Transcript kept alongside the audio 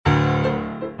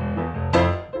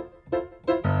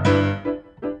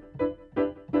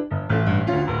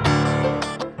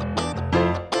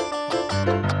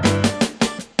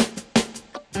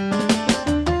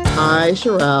Hi,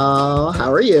 Sherelle.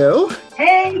 How are you?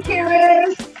 Hey,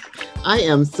 Kiris. I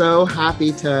am so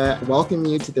happy to welcome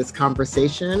you to this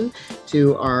conversation,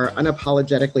 to our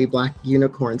Unapologetically Black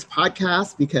Unicorns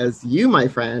podcast, because you, my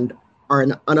friend, are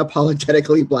an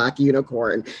unapologetically Black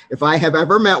unicorn. If I have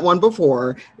ever met one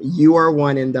before, you are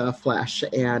one in the flesh.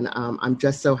 And I'm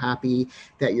just so happy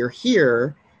that you're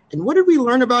here. And what did we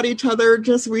learn about each other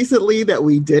just recently that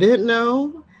we didn't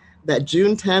know? That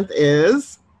June 10th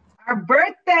is our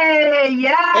birthday.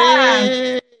 Yeah.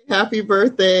 Hey, happy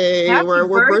birthday. We're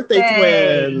birthday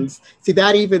twins. See,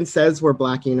 that even says we're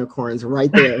Black unicorns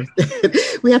right there.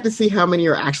 We have to see how many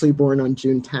are actually born on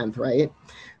June 10th, right?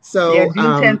 So yeah,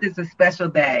 June 10th is a special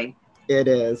day. It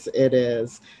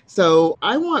is. So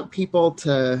I want people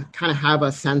to kind of have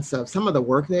a sense of some of the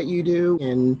work that you do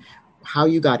and how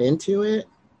you got into it.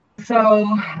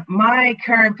 So my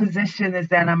current position is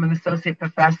that I'm an associate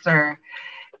professor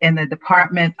in the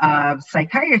Department of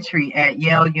Psychiatry at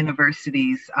Yale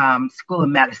University's School of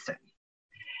Medicine.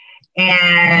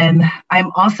 And I'm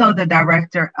also the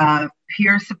director of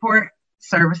Peer Support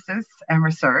Services and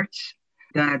Research,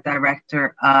 the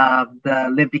director of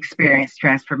the Lived Experience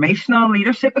Transformational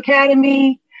Leadership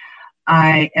Academy.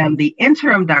 I am the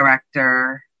interim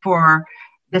director for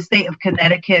the state of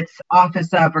Connecticut's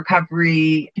Office of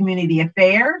Recovery Community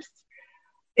Affairs.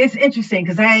 It's interesting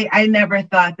because I never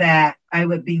thought that I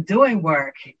would be doing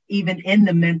work even in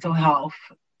the mental health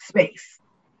space.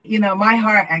 You know, my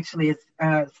heart actually is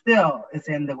still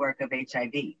in the work of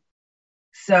HIV.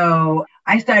 So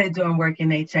I started doing work in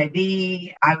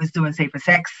HIV. I was doing safer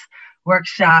sex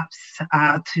workshops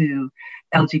to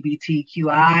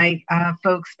LGBTQI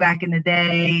folks back in the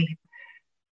day.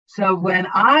 So when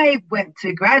I went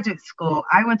to graduate school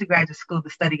to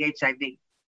study HIV.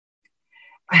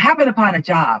 I happened upon a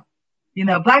job. You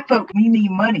know, Black folk, we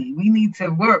need money. We need to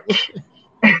work.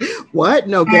 What?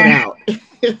 No, get out.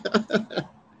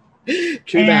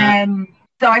 True that.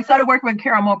 So I started working with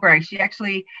Carol Mowbray. She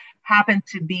actually happened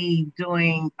to be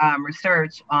doing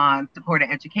research on supported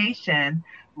education,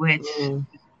 which,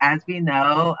 as we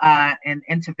know, an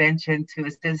intervention to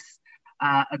assist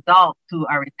adults who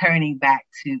are returning back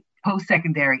to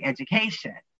post-secondary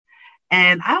education.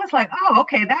 And I was like, oh,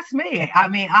 okay, that's me. I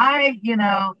mean, I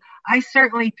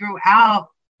certainly throughout,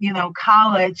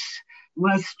 college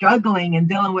was struggling and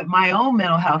dealing with my own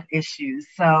mental health issues.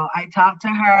 So I talked to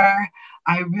her.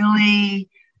 I really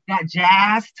got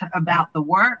jazzed about the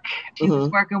work. She was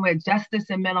working with Justice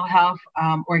and Mental Health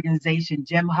organization,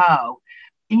 Jim Ho.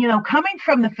 And, coming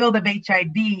from the field of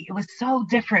HIV, it was so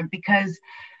different because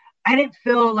I didn't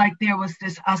feel like there was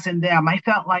this us and them. I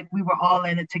felt like we were all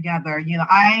in it together. In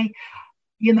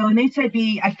HIV,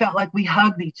 I felt like we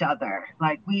hugged each other,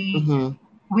 like we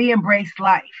embraced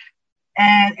life.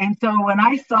 And so when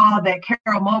I saw that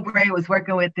Carol Mowbray was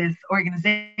working with this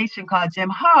organization called Jim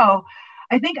Ho,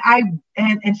 I think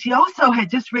and she also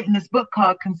had just written this book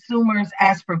called Consumers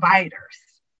as Providers.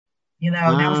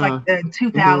 That was like the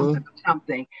 2000s or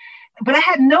something. But I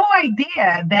had no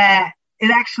idea that it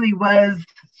actually was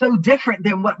so different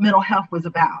than what mental health was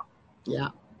about. Yeah.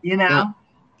 Yeah.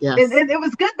 Yes. It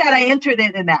was good that I entered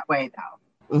it in that way,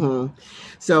 though.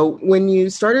 So when you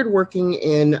started working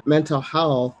in mental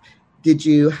health, did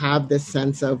you have this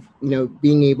sense of,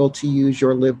 being able to use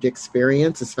your lived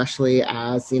experience, especially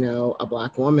as, a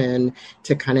Black woman,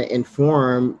 to kind of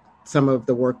inform some of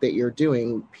the work that you're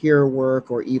doing, peer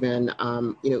work, or even,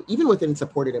 even within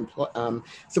supported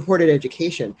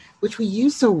education, which we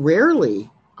use so rarely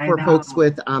for folks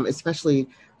with, especially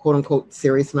quote unquote,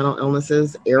 serious mental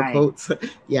illnesses, air quotes.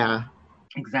 Yeah.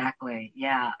 Exactly.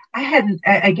 Yeah. I had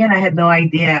no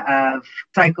idea of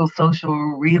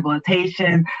psychosocial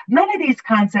rehabilitation. None of these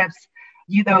concepts,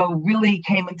 really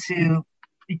came into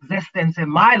existence in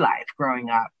my life growing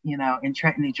up, in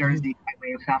Trenton, New Jersey, by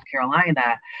way of South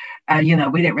Carolina.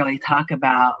 We didn't really talk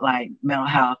about like mental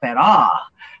health at all.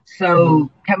 So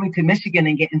coming to Michigan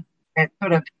and getting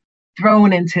sort of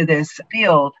thrown into this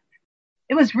field,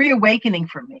 it was reawakening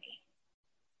for me.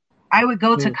 I would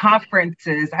go to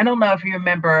conferences. I don't know if you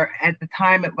remember, at the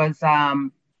time it was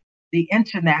the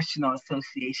International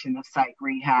Association of Psych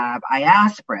Rehab,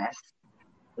 IASPRS.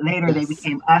 Later they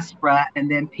became USPRA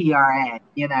and then PRA,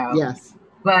 Yes.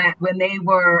 But when they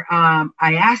were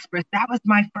IASPRS, that was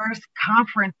my first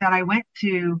conference that I went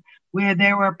to where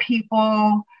there were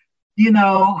people,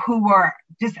 who were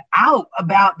just out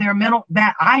about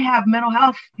that I have mental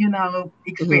health,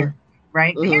 experience.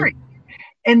 Right? Period.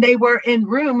 And they were in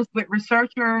rooms with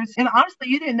researchers. And honestly,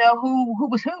 you didn't know who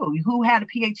was who had a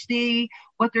PhD,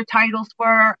 what their titles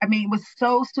were. I mean, it was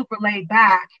so super laid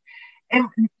back. And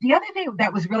the other thing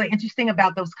that was really interesting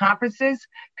about those conferences,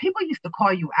 people used to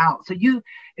call you out. So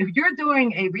if you're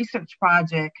doing a research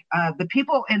project, the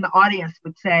people in the audience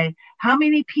would say, how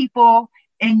many people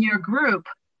in your group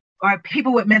are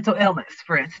people with mental illness,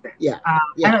 for instance? Yeah.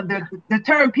 The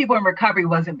term people in recovery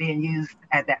wasn't being used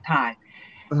at that time.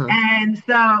 Uh-huh. And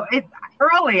so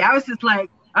early, I was just like,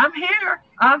 I'm here.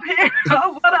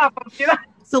 Oh, what up? You know?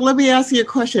 So let me ask you a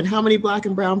question. How many Black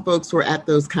and brown folks were at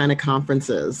those kind of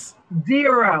conferences?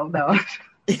 0, though.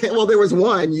 Well, there was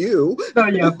one, you. Oh,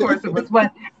 yeah, of course it was one.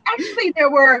 Actually, there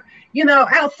were,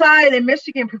 outside in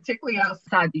Michigan, particularly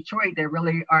outside Detroit, there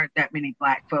really aren't that many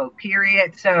Black folk,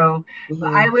 period. So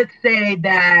I would say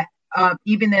that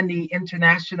even in the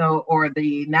international or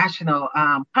the national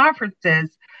conferences,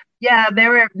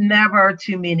 there were never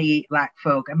too many Black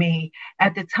folk. I mean,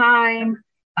 at the time,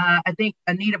 I think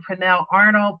Anita Purnell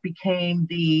Arnold became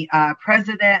the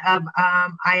president of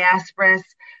IASPRIS.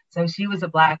 So she was a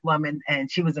Black woman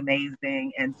and she was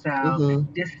amazing. And so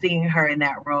just seeing her in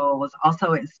that role was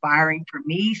also inspiring for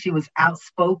me. She was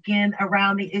outspoken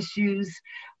around the issues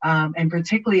and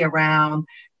particularly around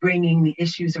bringing the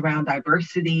issues around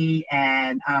diversity.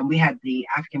 And we had the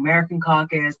African American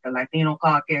caucus, the Latino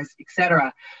caucus, et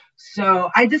cetera. So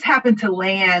I just happened to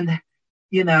land,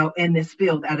 in this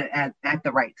field at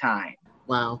the right time.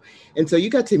 Wow. And so you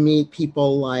got to meet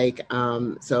people like,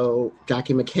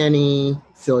 Jackie McKinney,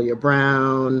 Celia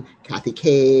Brown, Kathy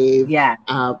Cave. Yeah.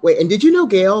 Wait, and did you know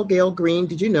Gail Green?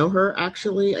 Did you know her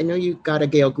actually? I know you got a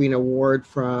Gail Green award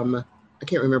from, I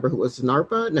can't remember who was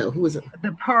NARPA. No, who was it?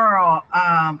 The Pearl.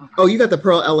 You got the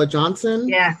Pearl Ella Johnson?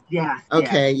 Yes.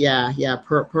 Okay, yes. Yeah.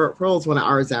 Pearl's one of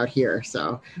ours out here,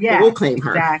 so yeah, we'll claim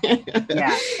her. Exactly.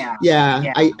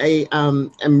 Yeah. I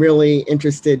am really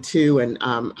interested too in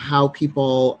how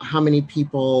many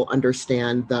people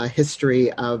understand the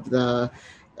history of the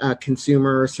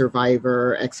consumer,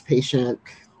 survivor, ex-patient,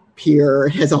 peer,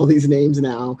 has all these names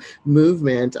now,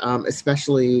 movement,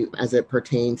 especially as it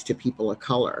pertains to people of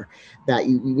color, that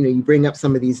you bring up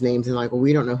some of these names and like, well,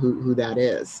 we don't know who that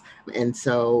is. And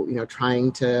so,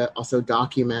 trying to also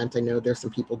document, I know there's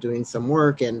some people doing some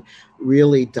work and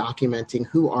really documenting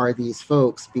who are these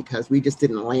folks, because we just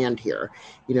didn't land here.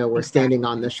 We're standing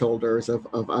on the shoulders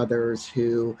of others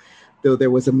who, though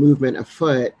there was a movement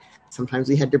afoot, sometimes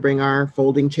we had to bring our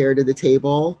folding chair to the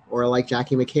table, or like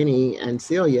Jackie McKinney and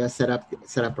Celia set up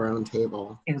our own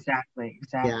table. Exactly.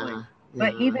 Yeah.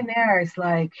 But even there, it's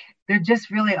like, there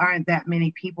just really aren't that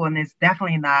many people, and there's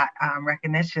definitely not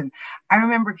recognition. I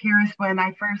remember, Karis, when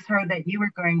I first heard that you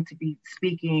were going to be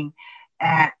speaking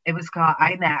at, it was called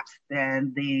INAPS,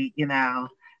 then the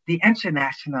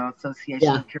International Association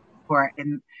of Peer Support.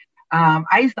 And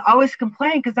I used to always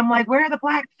complain because I'm like, where are the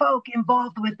Black folk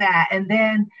involved with that? And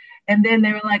then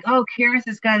they were like, oh, Karis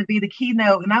has got to be the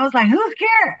keynote. And I was like, who's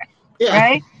Karis? Yeah.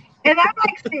 Right? And I'm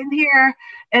like sitting here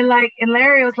and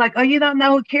Larry was like, oh, you don't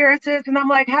know who Karis is? And I'm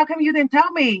like, how come you didn't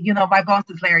tell me? My boss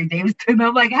is Larry Davidson. And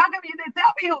I'm like, how come you didn't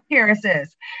tell me who Karis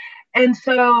is? And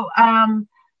so,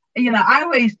 I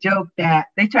always joke that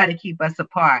they try to keep us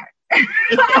apart.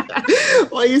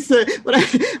 Well, I used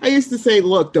to say,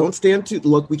 look,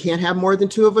 we can't have more than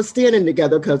 2 of us standing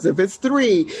together, because if it's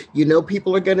 3,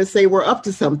 people are going to say we're up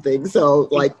to something. So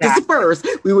disperse.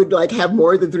 We would have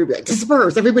more than 3,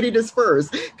 disperse, everybody disperse,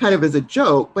 kind of as a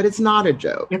joke, but it's not a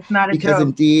joke. It's not a joke. Because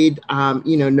indeed,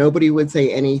 nobody would say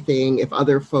anything if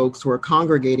other folks were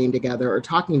congregating together or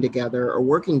talking together or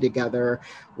working together,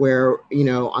 where,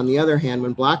 on the other hand,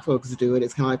 when Black folks do it,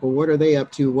 it's kind of like, well, what are they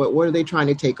up to? What are they trying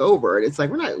to take over? And it's like,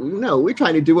 we're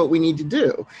trying to do what we need to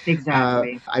do.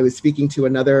 Exactly. I was speaking to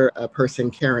another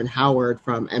person, Karen Howard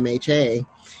from MHA,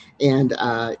 and,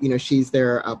 she's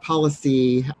their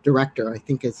policy director, I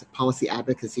think is policy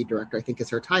advocacy director, I think is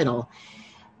her title.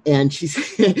 And she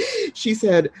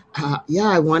said,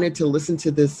 I wanted to listen to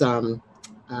this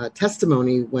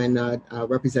testimony when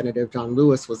Representative John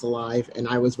Lewis was alive, and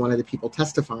I was one of the people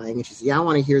testifying. And she said, I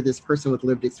want to hear this person with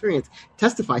lived experience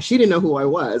testify. She didn't know who I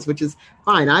was, which is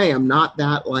fine. I am not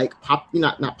that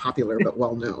not popular, but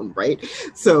well known, right?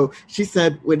 So she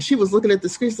said, when she was looking at the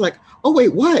screen, she's like, oh,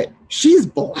 wait, what? She's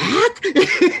Black?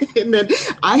 And then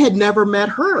I had never met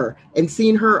her and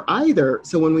seen her either.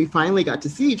 So when we finally got to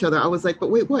see each other, I was like, but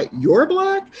wait, what? You're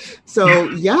Black? So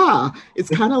it's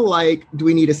kind of like, do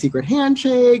we need a secret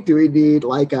handshake? Do we need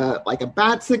like a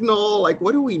bat signal? Like,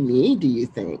 what do we need, do you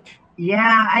think?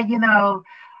 Yeah,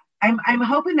 I'm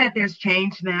hoping that there's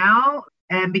change now.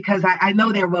 And because I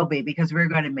know there will be, because we're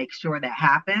going to make sure that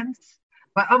happens.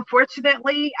 But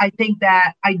unfortunately, I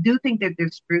do think that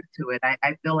there's truth to it.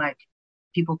 I feel like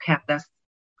people kept us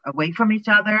away from each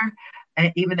other.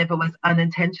 and even if it was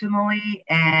unintentionally.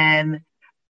 And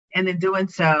in doing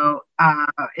so,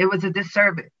 it was a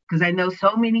disservice because I know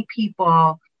so many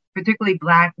people, particularly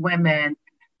Black women,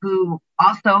 who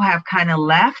also have kind of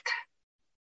left.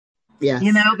 Yes.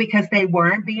 Because they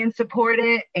weren't being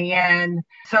supported. And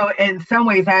so in some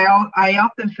ways, I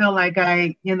often feel like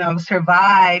I,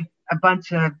 survived a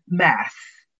bunch of mess.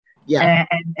 Yeah.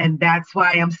 And that's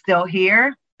why I'm still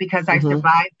here, because I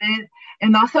survived it.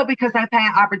 And also because I've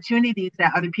had opportunities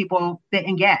that other people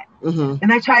didn't get.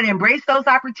 And I try to embrace those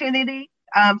opportunities.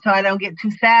 So I don't get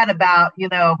too sad about,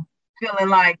 feeling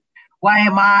like, why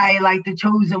am I like the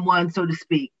chosen one, so to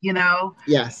speak,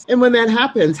 Yes. And when that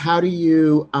happens, how do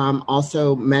you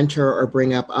also mentor or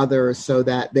bring up others so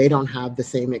that they don't have the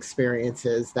same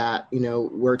experiences that,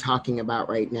 we're talking about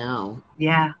right now?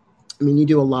 Yeah. I mean, you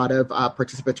do a lot of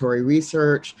participatory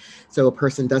research, so a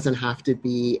person doesn't have to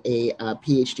be a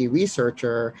PhD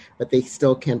researcher, but they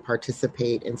still can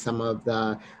participate in some of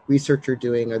the research you're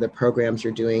doing or the programs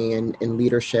you're doing in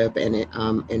leadership and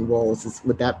in roles.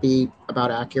 Would that be about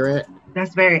accurate?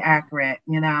 That's very accurate.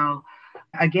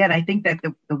 Again, I think that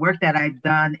the work that I've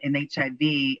done in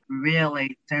HIV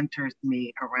really centers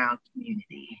me around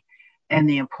community and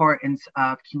the importance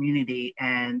of community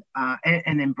and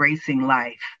embracing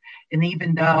life. And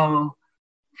even though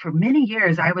for many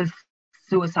years I was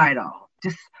suicidal,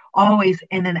 just always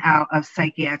in and out of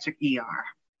psychiatric ER.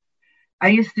 I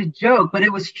used to joke, but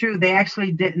it was true. They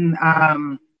actually didn't,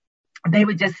 they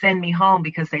would just send me home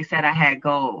because they said I had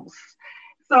goals.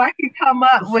 So I could come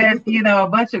up with, a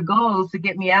bunch of goals to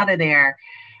get me out of there.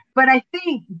 But I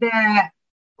think that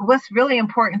what's really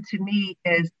important to me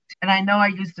is, and I know I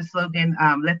used the slogan,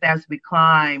 Lift As We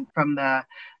Climb, from the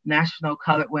National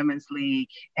Colored Women's League.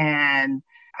 And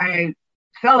I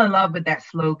fell in love with that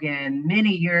slogan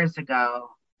many years ago.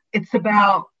 It's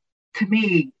about, to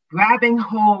me, grabbing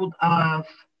hold of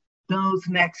those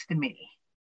next to me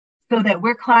so that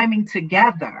we're climbing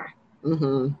together.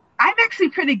 I'm actually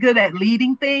pretty good at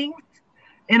leading things.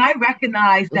 And I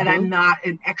recognize that I'm not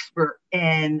an expert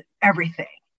in everything.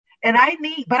 And I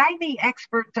need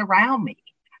experts around me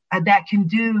that can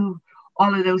do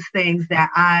all of those things that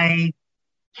I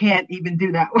can't even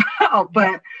do that well,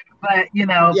 but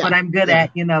I'm good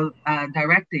at,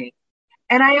 directing.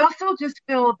 And I also just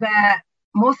feel that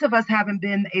most of us haven't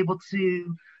been able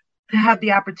to have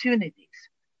the opportunities.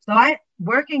 So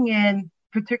working in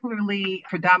particularly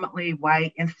predominantly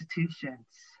white institutions,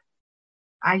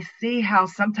 I see how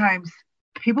sometimes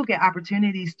people get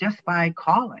opportunities just by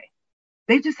calling.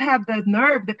 They just have the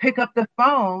nerve to pick up the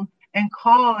phone and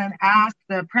call and ask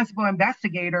the principal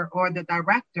investigator or the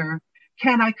director,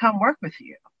 can I come work with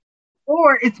you?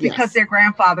 Or it's because their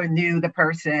grandfather knew the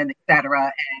person, et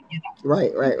cetera, and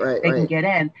right, they can get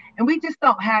in. And we just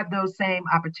don't have those same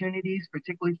opportunities,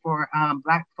 particularly for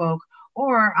Black folk,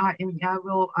 or and I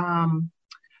will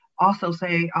also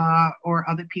say, or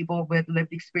other people with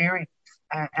lived experience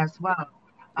as well.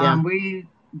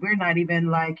 We're not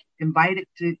even invited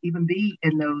to even be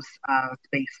in those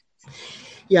spaces.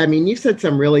 Yeah, I mean, you said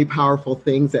some really powerful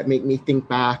things that make me think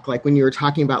back. Like when you were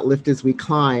talking about lift as we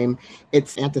climb,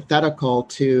 it's antithetical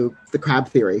to the crab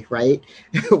theory, right?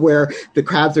 Where the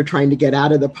crabs are trying to get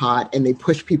out of the pot and they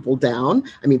push people down.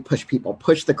 I mean, push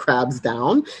the crabs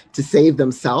down to save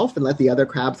themselves and let the other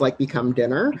crabs become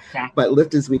dinner. Exactly. But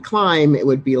lift as we climb, it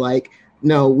would be like,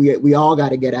 no, we all got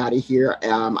to get out of here.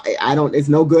 It's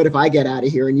no good if I get out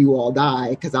of here and you all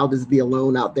die, because I'll just be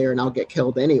alone out there and I'll get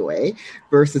killed anyway,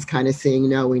 versus kind of saying,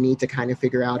 no, we need to kind of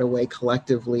figure out a way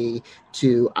collectively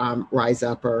to rise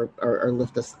up or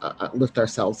lift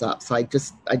ourselves up. So I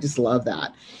just love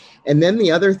that. And then the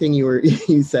other thing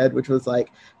you said, which was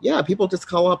people just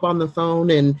call up on the phone,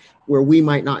 and where we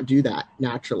might not do that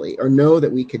naturally or know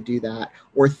that we could do that,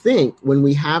 or think when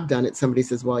we have done it, somebody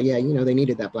says, well, yeah, they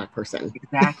needed that Black person.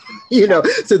 Exactly.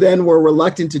 So then we're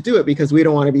reluctant to do it because we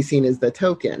don't want to be seen as the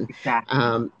token. Exactly.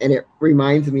 And it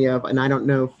reminds me of, and I don't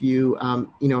know if you,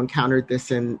 encountered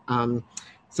this in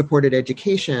supported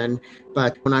education,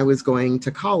 but when I was going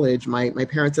to college, my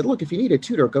parents said, look, if you need a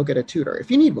tutor, go get a tutor. If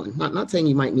you need one, not saying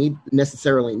you might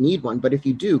necessarily need one, but if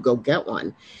you do, go get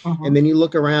one. And then you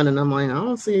look around and I'm like, I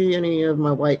don't see any of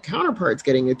my white counterparts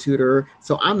getting a tutor,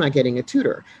 so I'm not getting a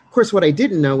tutor. Of course, what I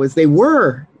didn't know is they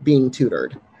were being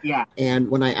tutored. Yeah. And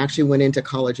when I actually went into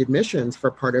college admissions for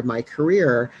part of my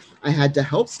career, I had to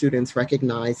help students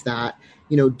recognize that,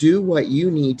 do what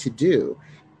you need to do.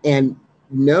 And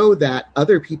know that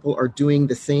other people are doing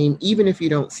the same, even if you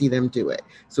don't see them do it.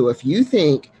 So if you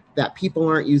think that people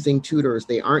aren't using tutors,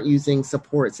 they aren't using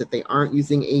supports, that they aren't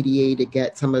using ADA to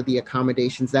get some of the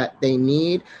accommodations that they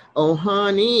need, oh,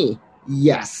 honey,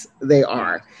 Yes, they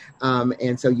are.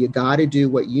 And so you got to do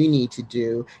what you need to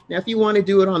do. Now, if you want to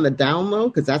do it on the down low,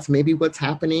 because that's maybe what's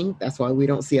happening, that's why we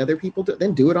don't see other people do it,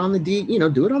 then do it on the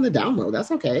do it on the down low.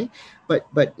 That's okay. But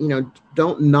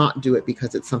don't not do it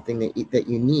because it's something that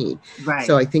you need. Right.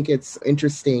 So I think it's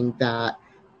interesting that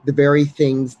the very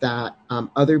things that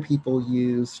other people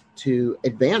use to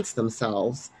advance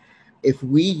themselves, if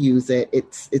we use it,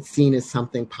 it's seen as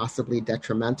something possibly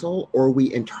detrimental, or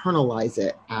we internalize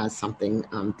it as something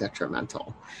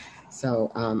detrimental.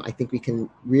 So I think we can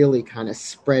really kind of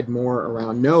spread more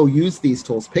around, no, use these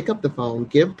tools, pick up the phone,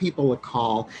 give people a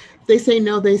call. If they say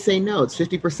no, they say no. It's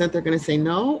 50% they're going to say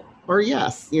no or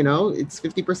yes, it's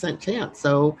 50% chance.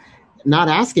 So not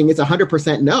asking, it's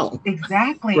 100% no.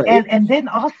 Exactly. Right? And then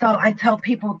also I tell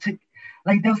people to,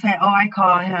 like, they'll say, oh, I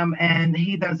call him and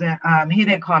he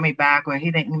didn't call me back, or he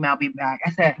didn't email me back.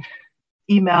 I said,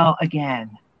 email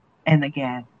again and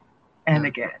again and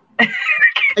again.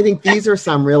 I think these are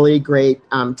some really great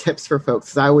tips for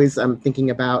folks. I always am thinking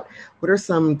about what are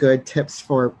some good tips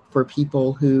for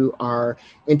people who are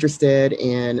interested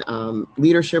in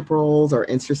leadership roles, or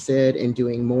interested in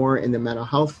doing more in the mental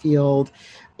health field,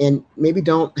 and maybe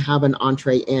don't have an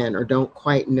entree in, or don't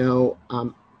quite know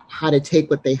how to take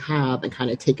what they have and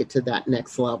kind of take it to that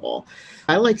next level.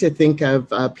 I like to think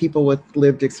of people with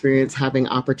lived experience having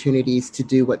opportunities to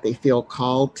do what they feel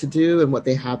called to do and what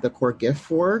they have the core gift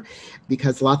for,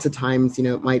 because lots of times,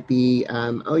 it might be,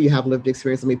 oh, you have lived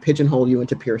experience, let me pigeonhole you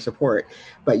into peer support,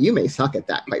 but you may suck at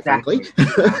that, quite frankly,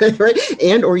 right?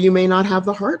 And, or you may not have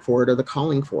the heart for it or the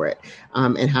calling for it,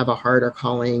 and have a heart or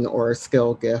calling or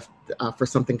skill gift for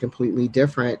something completely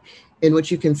different, in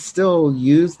which you can still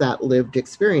use that lived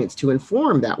experience to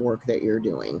inform that work that you're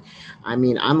doing. I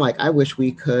mean, I wish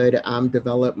we could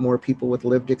develop more people with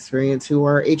lived experience who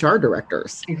are HR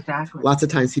directors. Exactly. Lots of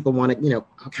times people want to,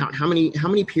 count how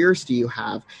many peers do you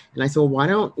have? And I said, well, why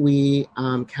don't we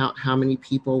count how many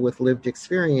people with lived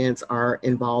experience are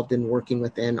involved in working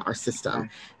within our system? Right.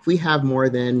 If we have more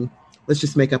than, let's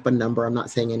just make up a number, I'm not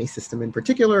saying any system in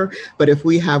particular, but if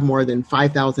we have more than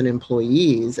 5,000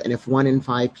 employees, and if 1 in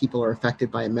 5 people are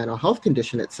affected by a mental health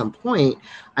condition at some point,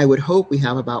 I would hope we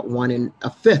have about 1 in a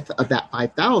fifth of that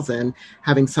 5,000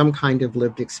 having some kind of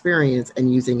lived experience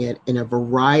and using it in a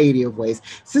variety of ways.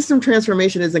 System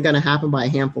transformation isn't going to happen by a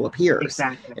handful of peers.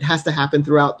 Exactly. It has to happen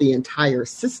throughout the entire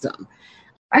system.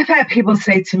 I've had people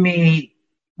say to me,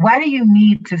 why do you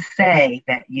need to say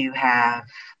that you have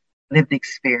lived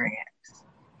experience?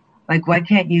 Like, why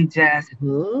can't you just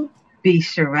be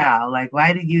Sherelle? Like,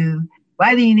 why do you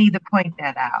need to point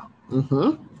that out?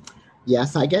 Mm-hmm.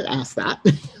 Yes, I get asked that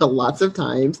lots of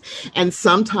times. And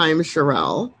sometimes,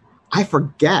 Sherelle, I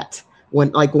forget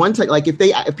when, like, one time, like,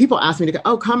 if people ask me to go,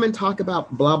 oh, come and talk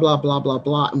about blah, blah, blah, blah,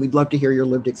 blah, and we'd love to hear your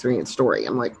lived experience story.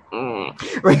 I'm like,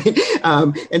 right.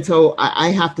 And so I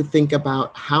have to think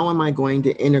about, how am I going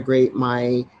to integrate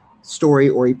my story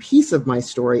or a piece of my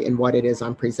story in what it is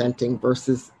I'm presenting,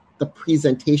 versus the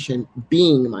presentation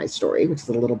being my story, which is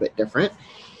a little bit different.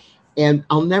 And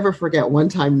I'll never forget one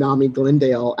time NAMI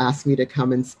Glendale asked me to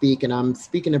come and speak, and I'm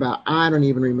speaking about, I don't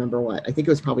even remember what. I think it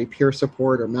was probably peer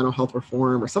support or mental health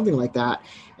reform or something like that.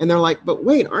 And they're like, but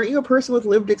wait, aren't you a person with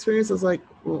lived experience? I was like,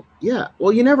 well, yeah.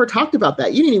 Well, you never talked about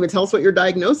that. You didn't even tell us what your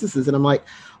diagnosis is. And I'm like,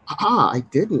 I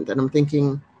didn't. And I'm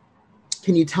thinking,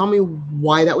 can you tell me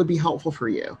why that would be helpful for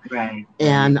you? Right.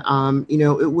 And,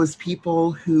 it was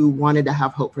people who wanted to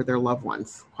have hope for their loved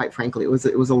ones. Quite frankly, it was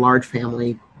a large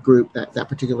family group, that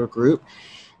particular group.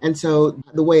 And so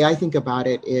the way I think about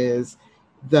it is,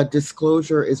 the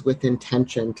disclosure is with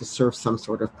intention to serve some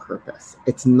sort of purpose.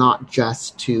 It's not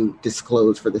just to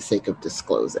disclose for the sake of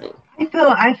disclosing.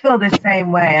 I feel the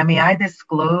same way. I mean, I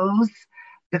disclose.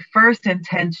 The first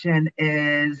intention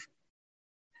is,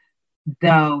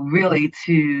 though, really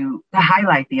to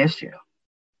highlight the issue,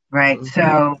 right? Mm-hmm.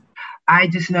 So I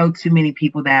just know too many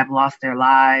people that have lost their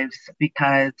lives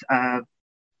because of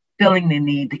feeling the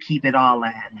need to keep it all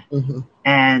in. Mm-hmm.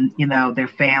 And, their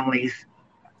families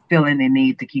feeling the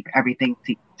need to keep everything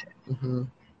secret. Mm-hmm.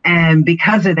 And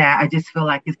because of that, I just feel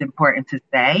like it's important to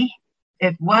say,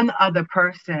 if one other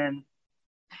person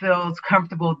feels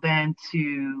comfortable, then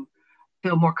to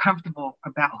feel more comfortable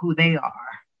about who they are.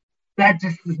 That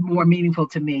just is more meaningful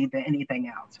to me than anything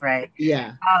else, right?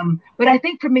 Yeah. But I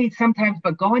think for me sometimes,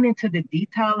 but going into the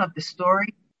detail of the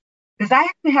story, because I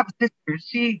actually have a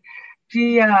sister.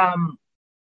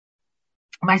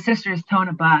 My sister is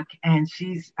Tona Buck, and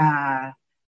she's a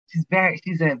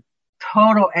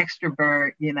total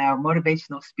extrovert,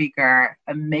 motivational speaker,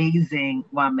 amazing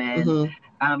woman.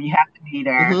 Mm-hmm. You have to meet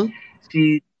her. Mm-hmm.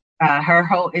 She's her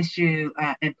whole issue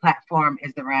and platform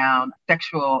is around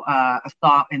sexual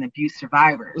assault and abuse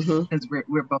survivors, because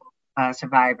we're both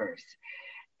survivors.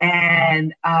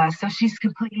 And so she's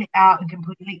completely out and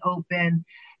completely open.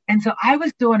 And so I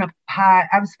was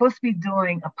supposed to be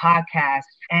doing a podcast,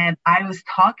 and I was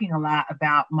talking a lot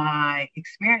about my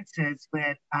experiences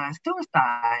with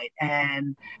suicide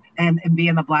and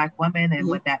being a Black woman and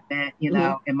what that meant, you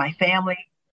know, in my family.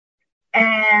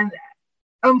 And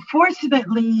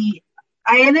unfortunately,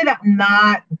 I ended up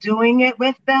not doing it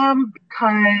with them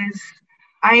because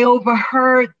I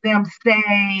overheard them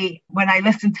say when I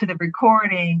listened to the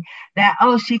recording that,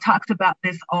 oh, she talks about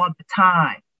this all the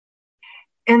time.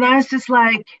 And I was just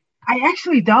like, I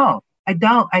actually don't. I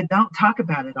don't talk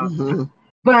about it all the time.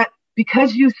 But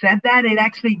because you said that, it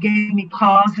actually gave me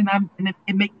pause, and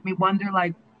it makes me wonder,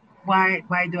 like, why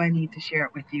do I need to share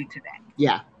it with you today?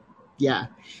 Yeah.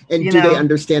 And do they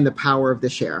understand the power of the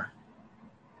share?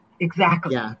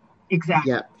 Exactly. Yeah.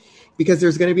 Exactly. Yeah. Because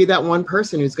there's going to be that one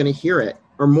person who's going to hear it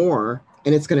or more,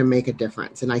 and it's going to make a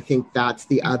difference. And I think that's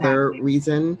the other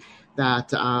reason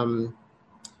that,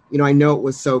 I know it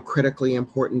was so critically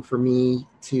important for me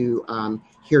to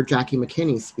hear Jackie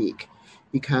McKinney speak,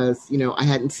 because, I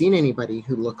hadn't seen anybody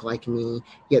who looked like me,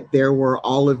 yet there were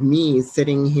all of me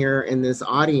sitting here in this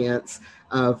audience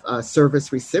of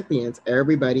service recipients,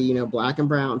 everybody, Black and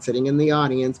brown sitting in the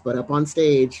audience, but up on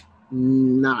stage,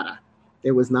 nada.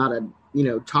 There was not a,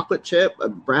 chocolate chip, a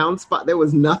brown spot. There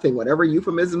was nothing, whatever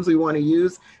euphemisms we want to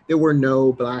use. There were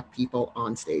no Black people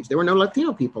on stage. There were no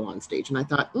Latino people on stage. And I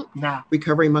thought,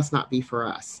 recovery must not be for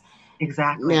us.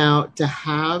 Exactly. Now, to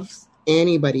have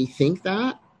anybody think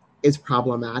that is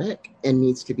problematic and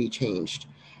needs to be changed.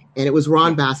 And it was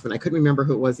Ron Bassman. I couldn't remember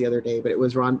who it was the other day, but it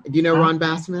was Ron. Do you know Ron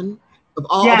Bassman? Of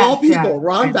all people,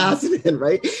 Ron Bassman,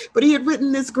 right? But he had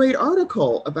written this great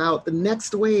article about the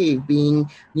next wave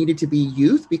needed to be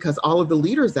youth, because all of the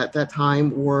leaders at that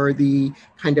time were the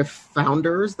kind of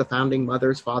founders, the founding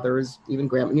mothers, fathers, even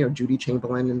grandma, Judy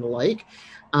Chamberlain and the like.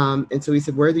 And so he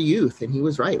said, where are the youth? And he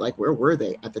was right. Like, where were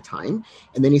they at the time?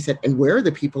 And then he said, and where are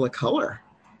the people of color?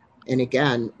 And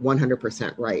again,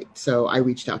 100% right. So I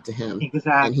reached out to him,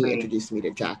 and he introduced me to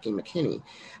Jackie McKinney.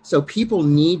 So people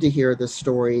need to hear the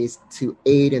stories to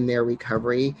aid in their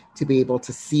recovery, to be able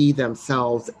to see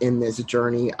themselves in this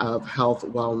journey of health,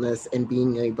 wellness, and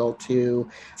being able to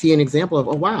see an example of,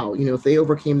 oh, wow, if they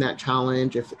overcame that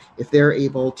challenge, if they're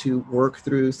able to work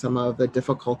through some of the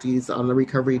difficulties on the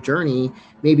recovery journey,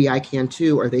 maybe I can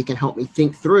too, or they can help me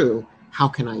think through, how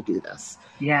can I do this?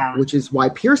 Yeah. Which is why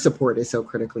peer support is so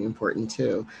critically important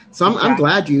too. So I'm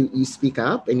glad you speak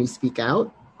up and you speak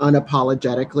out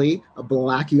unapologetically, a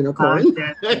Black unicorn.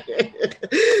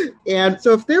 And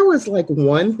so if there was like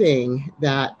one thing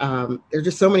that, there's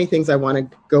just so many things I want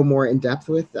to go more in depth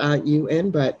with you in,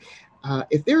 but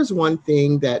if there's one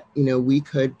thing that, we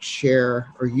could share,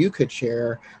 or you could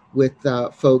share with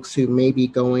folks who may be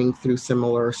going through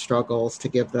similar struggles, to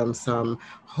give them some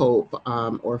hope,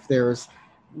 or if there's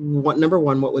number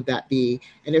one, what would that be?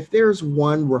 And if there's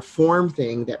one reform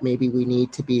thing that maybe we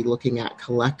need to be looking at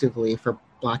collectively for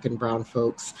Black and brown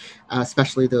folks,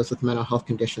 especially those with mental health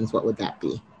conditions, what would that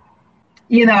be?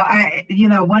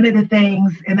 One of the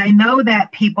things, and I know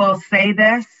that people say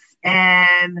this,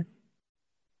 and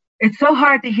it's so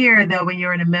hard to hear though when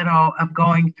you're in the middle of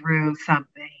going through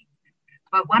something.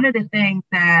 But one of the things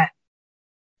that,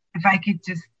 if I could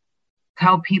just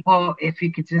tell people, if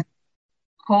you could just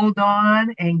hold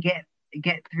on and get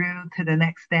through to the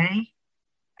next day,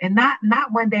 and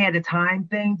not one day at a time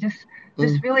thing, just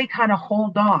really kind of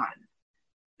hold on.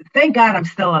 Thank God I'm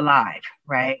still alive,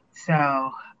 right?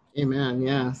 So amen.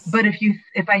 Yes. But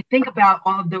if I think about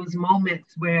all of those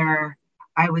moments where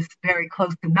I was very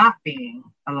close to not being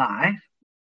alive,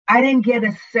 I didn't get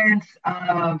a sense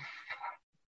of,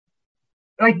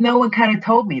 like, no one kind of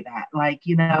told me that, like,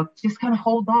 just kind of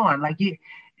hold on, like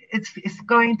it's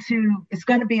going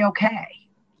to be okay.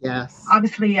 Yes.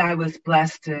 Obviously, I was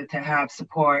blessed to have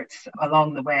supports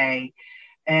along the way.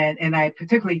 And I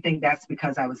particularly think that's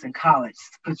because I was in college.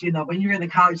 Because, when you're in the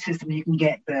college system, you can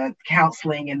get the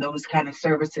counseling and those kind of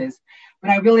services.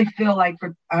 But I really feel like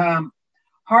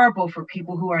horrible for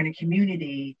people who are in a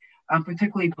community,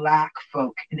 particularly Black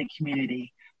folk in the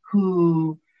community,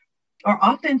 who are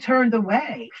often turned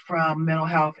away from mental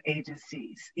health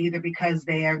agencies, either because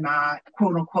they are not,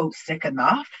 quote unquote, sick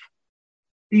enough.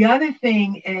 The other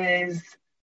thing is,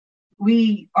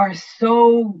 we are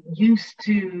so used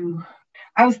to,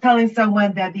 I was telling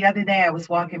someone that the other day I was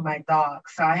walking my dog.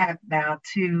 So I have now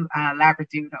 2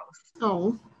 Labradoodles,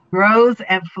 oh, Rose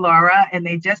and Flora, and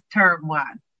they just turned 1.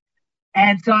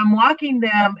 And so I'm walking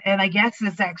them, and I guess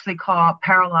it's actually called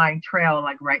Paroline Trail,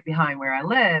 like right behind where I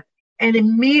live. And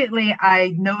immediately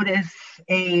I noticed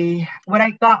what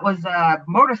I thought was a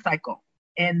motorcycle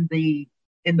in the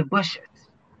bushes.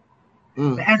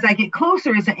 But as I get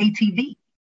closer, it's an ATV.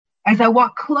 As I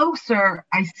walk closer,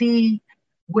 I see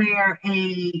where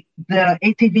the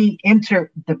ATV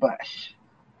entered the bush.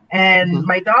 And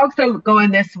my dogs are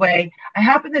going this way. I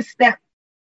happen to step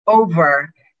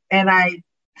over, and I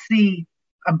see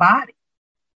a body.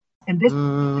 And this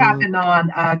happened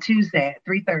on Tuesday at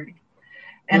 3:30.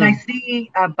 And I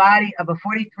see a body of a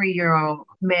 43-year-old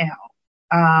male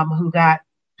who got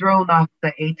thrown off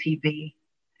the ATV.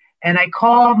 And I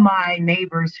called my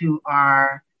neighbors who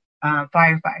are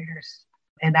firefighters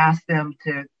and asked them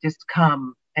to just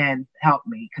come and help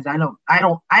me, because I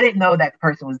didn't know that the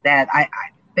person was dead.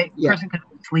 The person could have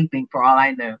been sleeping for all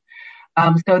I knew.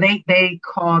 So they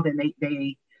called and they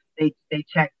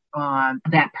checked on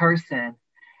that person.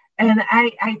 And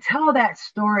I tell that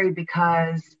story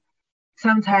because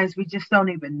sometimes we just don't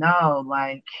even know,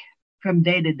 like, from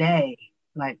day to day,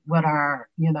 like what our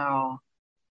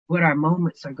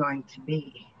moments are going to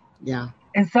be. Yeah.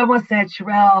 And someone said,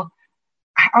 Sherelle,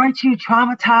 aren't you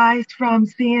traumatized from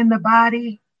seeing the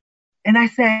body? And I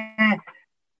said,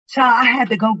 child, I had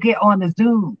to go get on the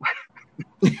Zoom.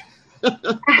 I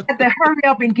had to hurry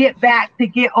up and get back to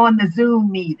get on the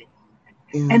Zoom meeting.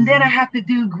 And then I have to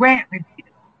do grant review.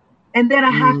 And then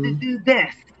I have to do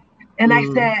this. And I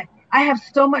said, I have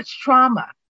so much trauma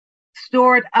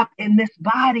stored up in this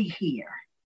body here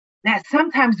that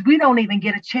sometimes we don't even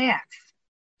get a chance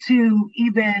to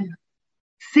even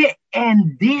sit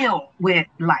and deal with,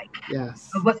 like,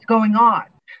 what's going on.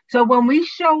 So when we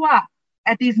show up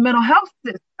at these mental health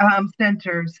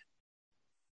centers,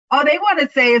 all they want to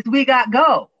say is we got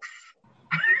goals.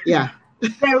 Yeah. You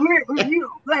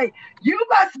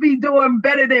must be doing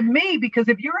better than me, because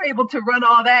if you're able to run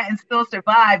all that and still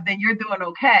survive, then you're doing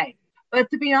okay. But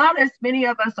to be honest, many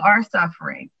of us are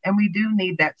suffering, and we do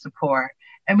need that support,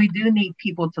 and we do need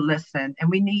people to listen, and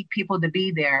we need people to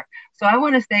be there. So I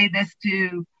want to say this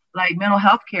to, like, mental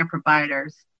health care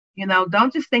providers.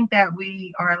 Don't just think that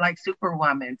we are like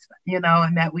superwomen,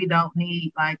 and that we don't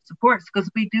need, like, supports,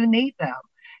 because we do need them.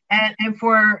 And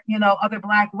for, other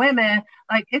Black women,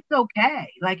 like, it's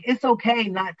okay. Like, it's okay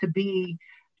not to be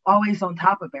always on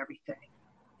top of everything.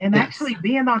 And actually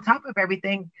being on top of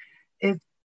everything is,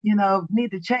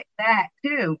 need to check that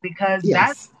too, because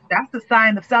that's a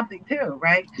sign of something too,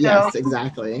 right? Yes,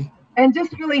 exactly. And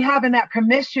just really having that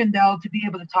permission, though, to be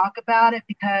able to talk about it,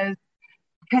 because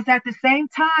at the same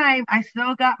time, I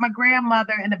still got my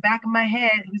grandmother in the back of my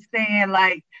head who's saying,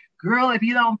 like, girl, if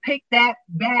you don't pick that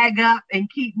bag up and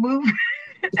keep moving,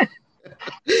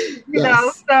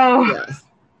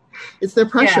 it's the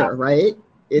pressure, right?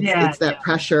 It's that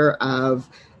pressure of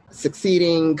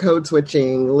succeeding, code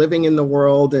switching, living in the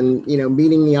world, and,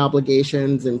 meeting the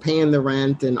obligations and paying the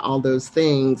rent and all those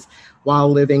things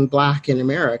while living Black in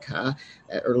America,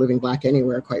 or living Black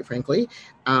anywhere, quite frankly.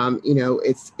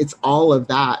 It's all of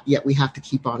that, yet we have to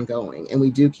keep on going, and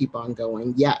we do keep on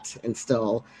going yet, and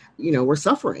still, we're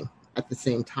suffering at the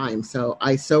same time. So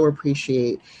I so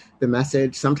appreciate the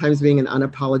message. Sometimes being an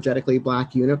unapologetically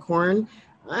Black unicorn,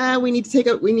 we need to take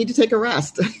a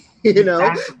rest. We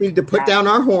need to put down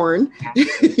our horn,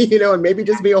 and maybe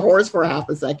just be a horse for half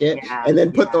a second and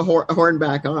then put the horn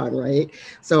back on, right?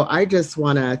 So I just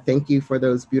want to thank you for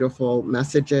those beautiful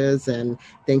messages, and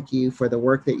thank you for the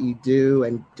work that you do,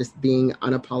 and just being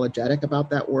unapologetic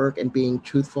about that work and being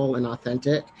truthful and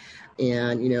authentic.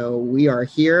 And, we are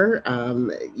here,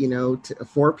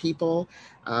 for people.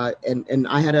 And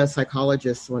I had a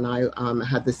psychologist when I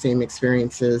had the same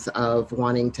experiences of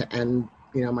wanting to end,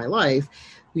 my life,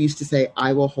 who used to say,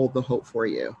 I will hold the hope for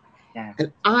you. Yeah.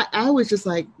 And I was just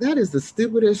like, that is the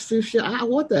stupidest shit.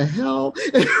 What the hell?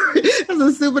 That's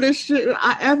the stupidest shit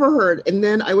I ever heard. And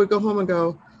then I would go home and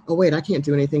go, oh, wait, I can't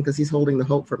do anything because he's holding the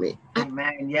hope for me.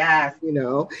 Amen. Yes.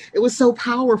 It was so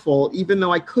powerful, even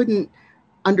though I couldn't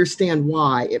understand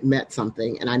why it meant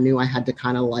something. And I knew I had to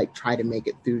kind of like try to make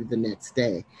it through the next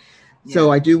day. Yeah.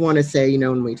 So I do want to say,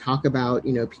 when we talk about,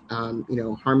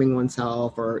 harming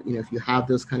oneself, or, if you have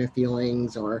those kind of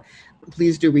feelings, or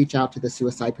please do reach out to the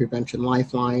Suicide Prevention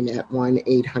Lifeline at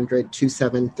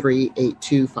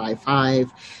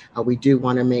 1-800-273-8255. We do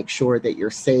want to make sure that you're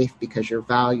safe, because you're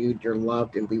valued, you're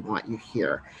loved, and we want you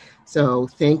here. So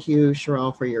thank you,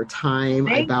 Sherelle, for your time.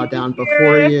 I bow down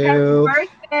before you. Happy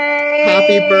birthday.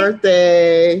 Happy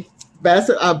birthday.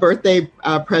 Best birthday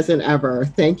present ever.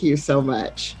 Thank you so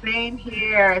much. Same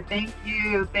here. Thank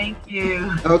you. Thank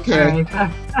you. Okay.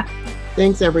 Right.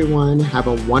 Thanks, everyone. Have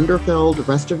a wonderful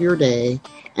rest of your day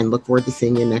and look forward to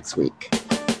seeing you next week.